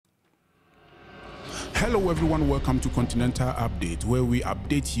Hello everyone, welcome to continentaL Update, where we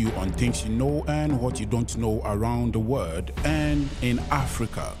update you on things you know and what you don't know around the world and in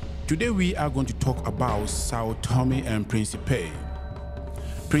Africa. Today we are going to talk about São Tomé and Príncipe.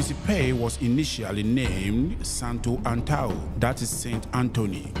 Príncipe was initially named Santo Antão, that is Saint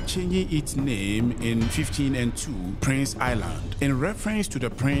Anthony, changing its name in 1502 Prince Island, in reference to the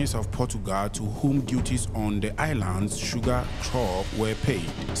Prince of Portugal to whom duties on the island's sugar crop were paid.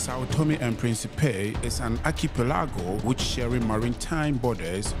 São Tomé and Príncipe is an archipelago which sharing maritime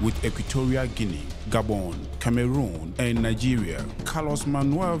borders with Equatorial Guinea, Gabon, Cameroon, and Nigeria. Carlos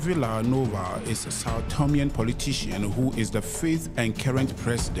Manuel Villanova is a São Tomean politician who is the 5th and current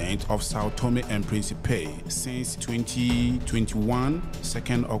president of São Tomé and Príncipe since 2021,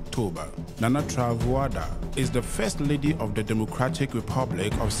 2nd October. Nana Trovoada is the First Lady of the Democratic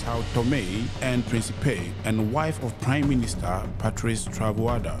Republic of São Tomé and Príncipe and wife of Prime Minister Patrice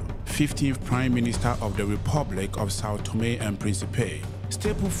Trovoada, 15th Prime Minister of the Republic of São Tomé and Príncipe.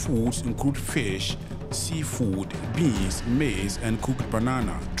 Staple foods include fish, seafood, beans, maize, and cooked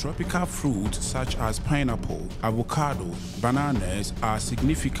banana. Tropical fruits such as pineapple, avocado, bananas are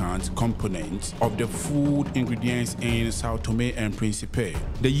significant components of the food ingredients in São Tomé and Príncipe.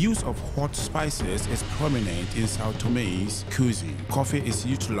 The use of hot spices is prominent in São Tomé's cuisine. Coffee is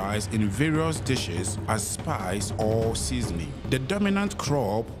utilized in various dishes as spice or seasoning. The dominant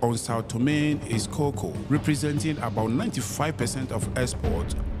crop on São Tomé is cocoa, representing about 95% of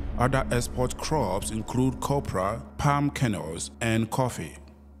exports. Other export crops include copra, palm kernels, and coffee.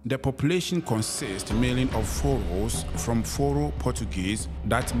 The population consists mainly of Foros, from Foro Portuguese,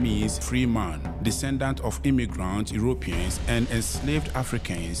 that means free man, descendant of immigrant Europeans and enslaved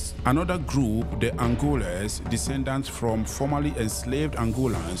Africans. Another group, the Angolas, descendants from formerly enslaved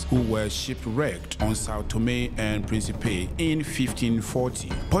Angolans who were shipwrecked on São Tomé and Príncipe in 1540.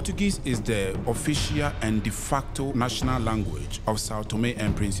 Portuguese is the official and de facto national language of São Tomé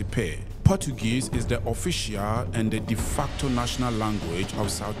and Príncipe. Portuguese is the official and the de facto national language of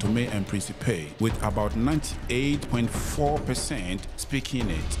São Tomé and Príncipe, with about 98.4% speaking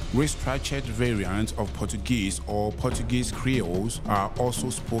it. Restructured variants of Portuguese or Portuguese Creoles are also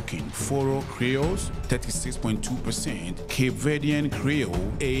spoken. Foro Creoles 36.2%, Cape Verdean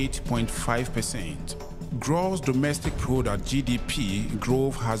Creole 8.5%. Gross domestic product (GDP)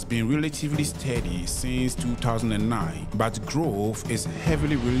 growth has been relatively steady since 2009, but growth is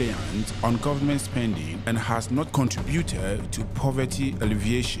heavily reliant on government spending and has not contributed to poverty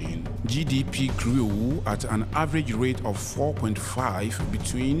alleviation. GDP grew at an average rate of 4.5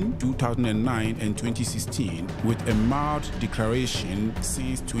 between 2009 and 2016, with a mild deceleration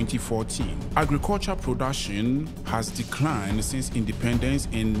since 2014. Agricultural production has declined since independence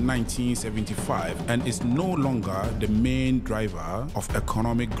in 1975 and is no longer the main driver of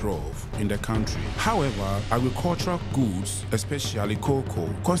economic growth in the country. However, agricultural goods, especially cocoa,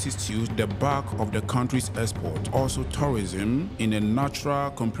 constitute the bulk of the country's export. Also, tourism in a natural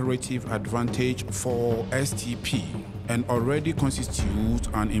comparative advantage for STP and already constitutes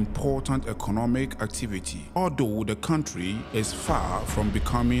an important economic activity, although the country is far from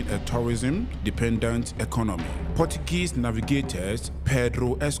becoming a tourism-dependent economy. Portuguese navigators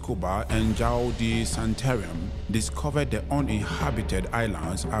Pedro Escobar and João de Santarém discovered the uninhabited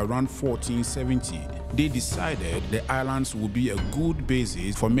islands around 1470. They decided the islands would be a good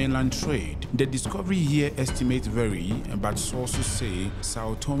basis for mainland trade. The discovery year estimates vary, but sources say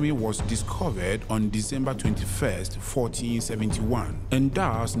São Tomé was discovered on December 21st, 1471, and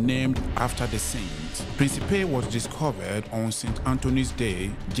thus named after the saint. Príncipe was discovered on St. Anthony's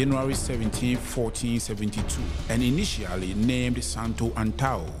Day, January 17, 1472, and initially named Santo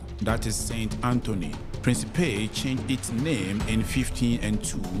Antão, that is Saint Anthony. Príncipe changed its name in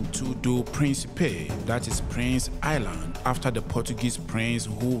 1502 to do Príncipe, that is Prince Island, after the Portuguese prince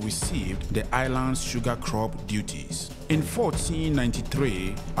who received the island's sugar crop duties. In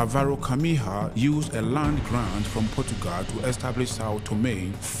 1493, Álvaro Camilla used a land grant from Portugal to establish São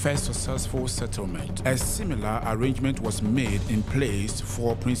Tomé's first successful settlement. A similar arrangement was made in place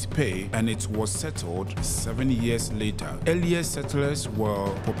for Príncipe and it was settled 7 years later. Earlier settlers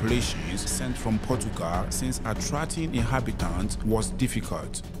were populations sent from Portugal since attracting inhabitants was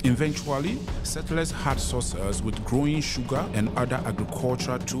difficult. Eventually, settlers had sources with growing sugar and other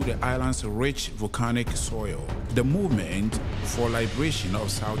agriculture through the island's rich volcanic soil. The movement movement for liberation of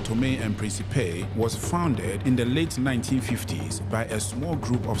São Tomé and Príncipe was founded in the late 1950s by a small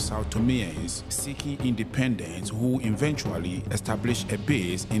group of São Tomeans seeking independence who eventually established a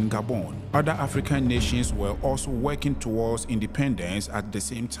base in Gabon. Other African nations were also working towards independence at the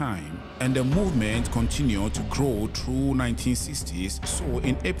same time, and the movement continued to grow through 1960s. So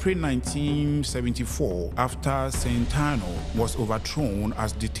in April 1974, after Centeno was overthrown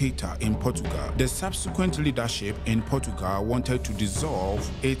as dictator in Portugal, the subsequent leadership in Portugal wanted to dissolve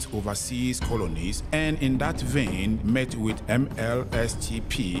its overseas colonies, and in that vein met with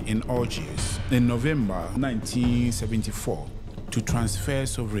MLSTP in Algiers in November 1974 to transfer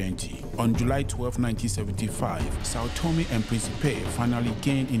sovereignty. On July 12, 1975, São Tomé and Príncipe finally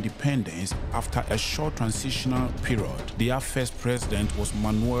gained independence after a short transitional period. Their first president was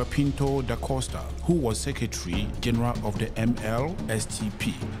Manuel Pinto da Costa, who was Secretary General of the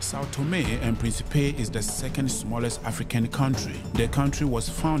MLSTP. São Tomé and Príncipe is the second smallest African country. The country was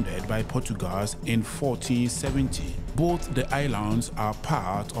founded by Portuguese in 1470. Both the islands are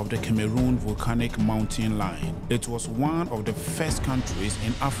part of the Cameroon volcanic mountain line. It was one of the first countries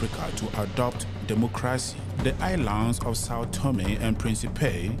in Africa to adopt democracy. The islands of São Tomé and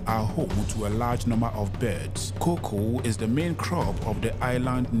Príncipe are home to a large number of birds. Cocoa is the main crop of the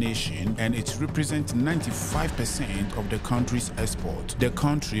island nation, and it represents 95% of the country's export. The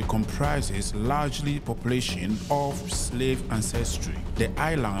country comprises largely population of slave ancestry. The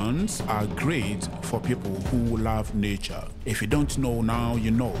islands are great for people who love nature. If you don't know now, you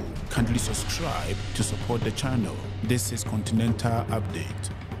know. Kindly subscribe to support the channel. This is continentaL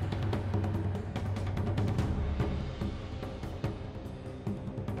Update.